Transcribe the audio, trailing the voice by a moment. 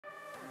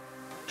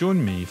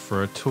Join me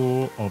for a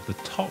tour of the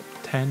top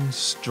 10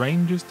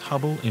 strangest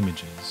Hubble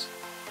images.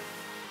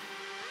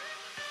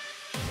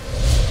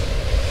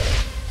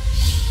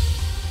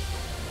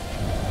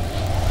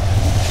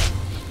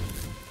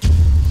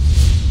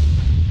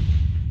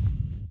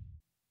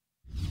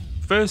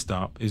 First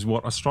up is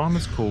what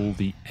astronomers call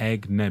the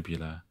Egg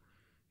Nebula.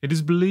 It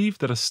is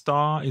believed that a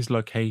star is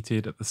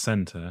located at the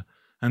centre,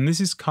 and this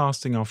is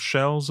casting off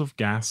shells of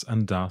gas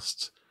and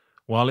dust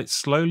while it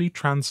slowly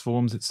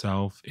transforms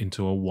itself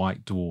into a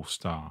white dwarf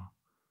star.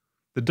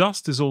 The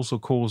dust is also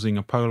causing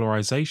a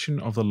polarization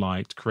of the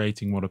light,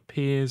 creating what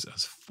appears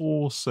as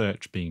 4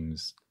 search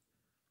beams.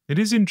 It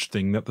is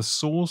interesting that the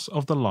source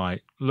of the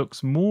light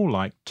looks more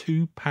like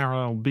 2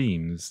 parallel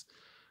beams,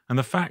 and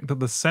the fact that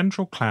the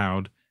central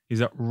cloud is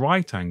at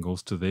right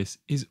angles to this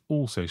is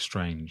also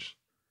strange.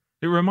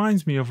 It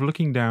reminds me of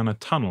looking down a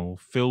tunnel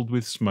filled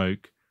with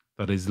smoke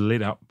that is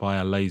lit up by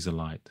a laser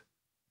light.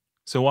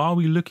 So are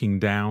we looking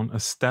down a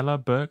stellar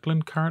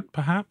Birkeland current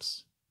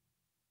perhaps?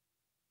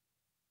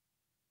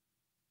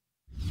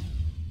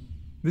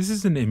 This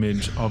is an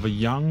image of a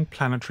young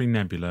planetary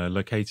nebula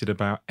located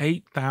about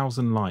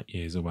 8,000 light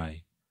years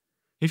away.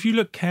 If you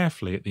look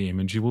carefully at the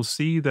image, you will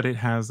see that it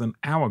has an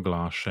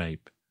hourglass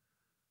shape.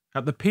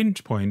 At the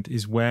pinch point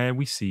is where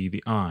we see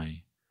the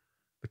eye.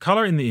 The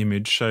colour in the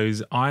image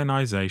shows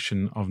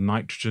ionization of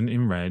nitrogen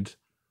in red,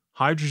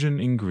 hydrogen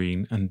in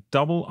green, and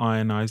double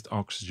ionized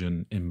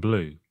oxygen in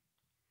blue.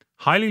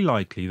 Highly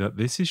likely that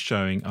this is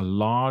showing a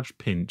large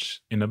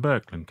pinch in a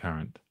Birkeland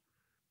current,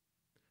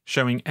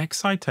 showing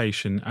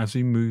excitation as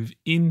we move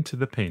into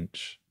the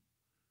pinch.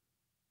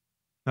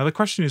 Now the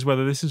question is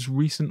whether this is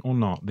recent or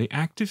not. The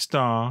active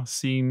star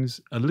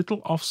seems a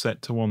little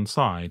offset to one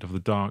side of the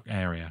dark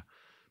area,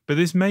 but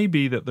this may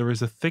be that there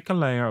is a thicker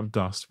layer of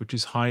dust which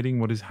is hiding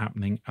what is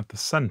happening at the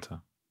centre.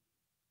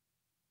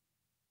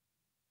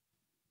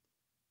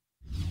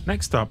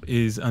 Next up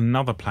is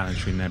another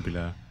planetary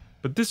nebula,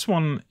 but this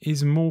one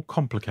is more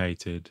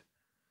complicated.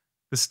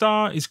 The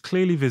star is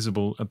clearly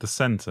visible at the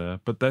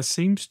centre, but there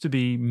seems to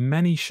be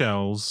many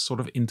shells sort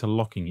of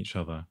interlocking each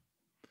other.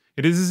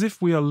 It is as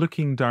if we are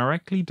looking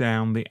directly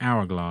down the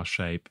hourglass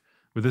shape,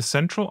 with the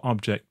central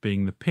object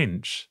being the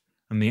pinch,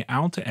 and the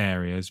outer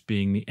areas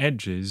being the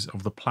edges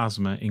of the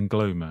plasma in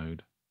glow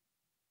mode.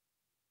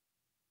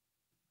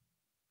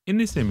 In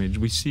this image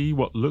we see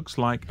what looks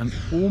like an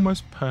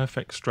almost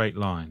perfect straight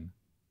line.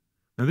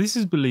 Now this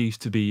is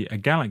believed to be a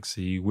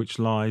galaxy which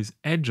lies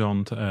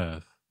edge-on to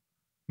Earth.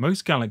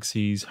 Most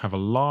galaxies have a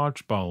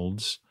large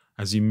bulge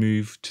as you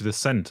move to the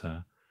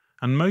centre,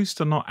 and most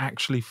are not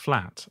actually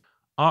flat.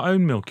 Our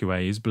own Milky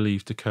Way is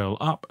believed to curl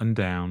up and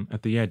down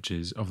at the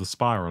edges of the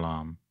spiral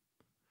arm.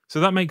 So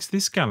that makes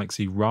this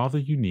galaxy rather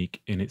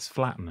unique in its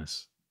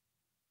flatness.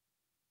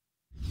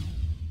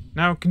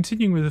 Now,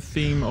 continuing with the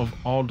theme of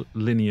odd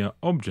linear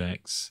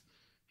objects,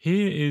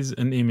 here is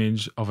an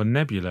image of a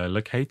nebula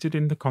located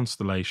in the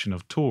constellation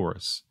of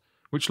Taurus,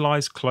 which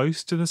lies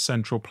close to the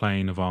central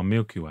plane of our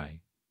Milky Way.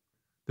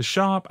 The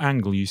sharp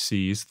angle you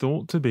see is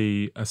thought to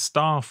be a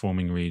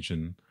star-forming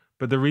region,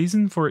 but the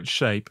reason for its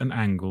shape and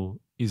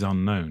angle is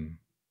unknown.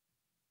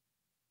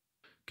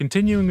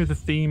 Continuing with the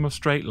theme of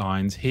straight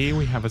lines, here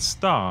we have a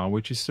star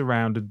which is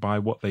surrounded by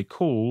what they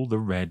call the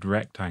red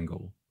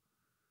rectangle.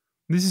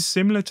 This is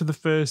similar to the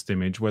first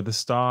image where the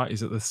star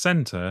is at the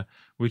centre,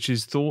 which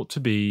is thought to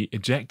be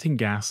ejecting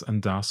gas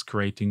and dust,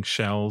 creating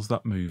shells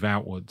that move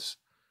outwards.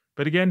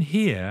 But again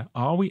here,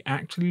 are we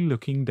actually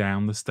looking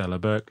down the stellar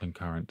Birkeland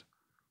current?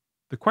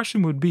 The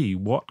question would be,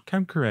 what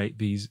can create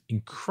these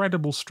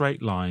incredible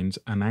straight lines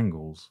and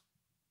angles?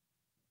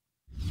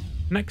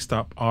 Next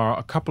up are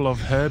a couple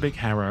of Herbig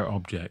Hera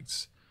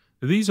objects.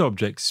 These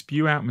objects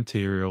spew out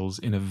materials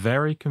in a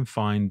very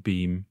confined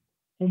beam,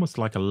 almost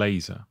like a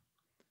laser.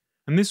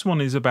 And this one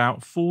is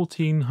about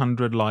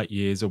 1400 light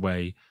years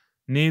away,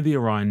 near the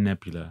Orion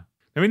Nebula.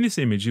 Now in this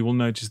image you will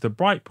notice the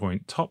bright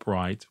point top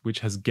right, which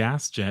has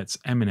gas jets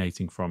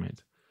emanating from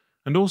it,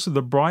 and also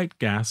the bright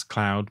gas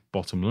cloud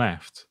bottom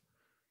left.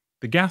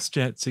 The gas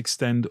jets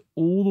extend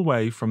all the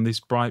way from this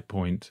bright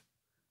point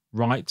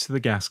right to the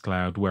gas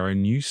cloud where a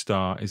new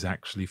star is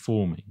actually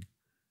forming.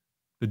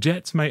 The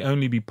jets may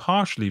only be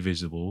partially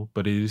visible,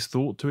 but it is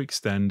thought to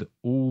extend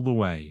all the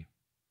way.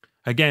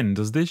 Again,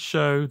 does this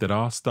show that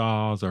our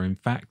stars are in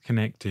fact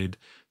connected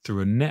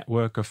through a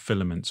network of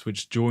filaments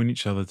which join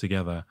each other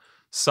together,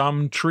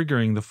 some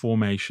triggering the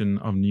formation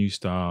of new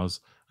stars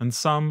and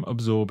some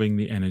absorbing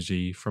the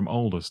energy from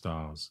older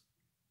stars?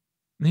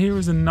 Here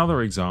is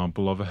another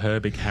example of a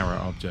Herbig Hera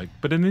object,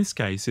 but in this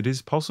case it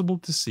is possible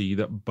to see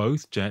that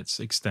both jets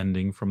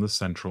extending from the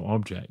central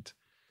object.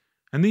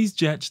 And these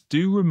jets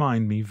do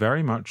remind me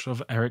very much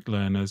of Eric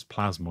Lerner's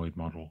plasmoid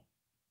model.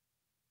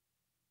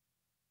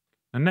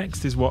 And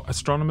next is what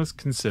astronomers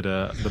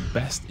consider the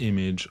best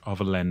image of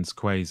a lensed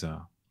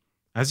quasar.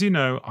 As you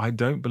know, I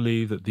don't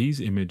believe that these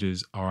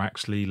images are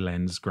actually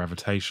lensed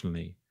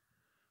gravitationally.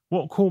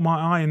 What caught my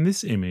eye in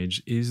this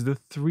image is the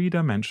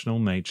three-dimensional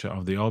nature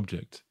of the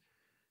object.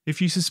 If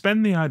you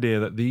suspend the idea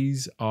that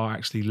these are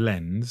actually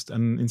lensed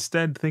and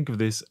instead think of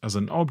this as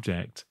an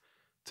object,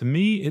 To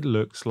me, it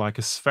looks like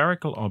a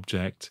spherical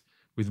object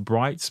with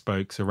bright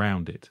spokes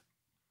around it,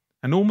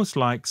 and almost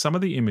like some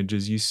of the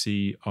images you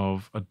see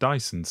of a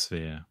Dyson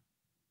sphere.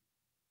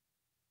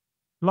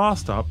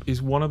 Last up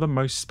is one of the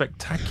most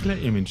spectacular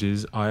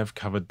images I have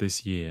covered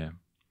this year.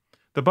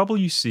 The bubble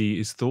you see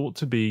is thought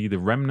to be the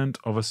remnant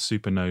of a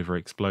supernova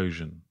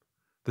explosion.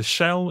 The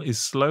shell is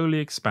slowly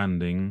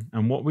expanding,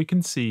 and what we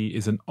can see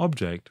is an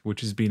object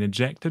which has been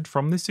ejected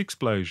from this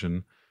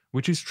explosion,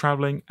 which is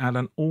travelling at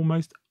an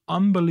almost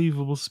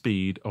unbelievable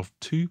speed of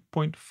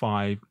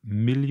 2.5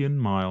 million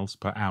miles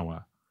per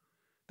hour.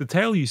 The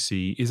tail you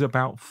see is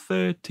about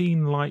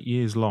 13 light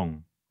years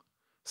long.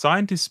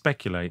 Scientists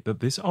speculate that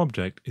this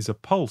object is a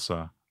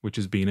pulsar which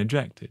has been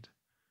ejected.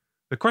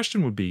 The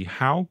question would be,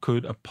 how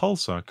could a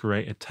pulsar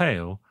create a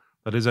tail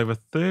that is over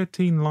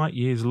 13 light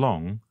years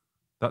long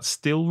that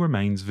still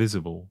remains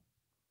visible?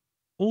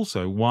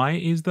 Also, why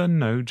is there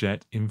no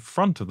jet in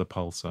front of the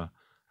pulsar,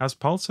 as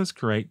pulsars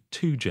create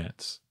two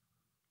jets?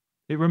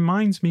 It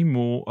reminds me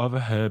more of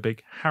a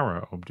Herbig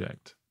Hera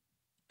object.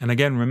 And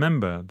again,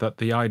 remember that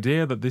the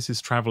idea that this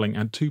is travelling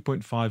at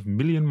 2.5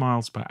 million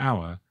miles per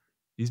hour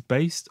is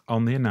based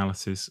on the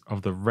analysis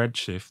of the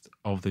redshift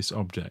of this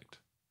object.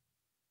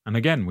 And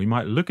again, we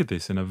might look at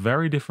this in a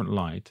very different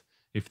light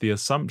if the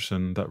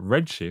assumption that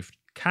redshift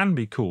can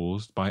be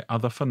caused by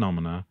other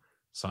phenomena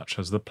such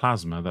as the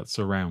plasma that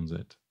surrounds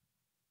it.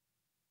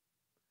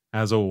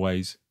 As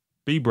always,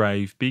 be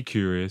brave, be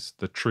curious,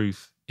 the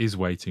truth is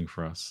waiting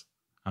for us.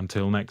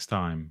 Until next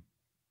time.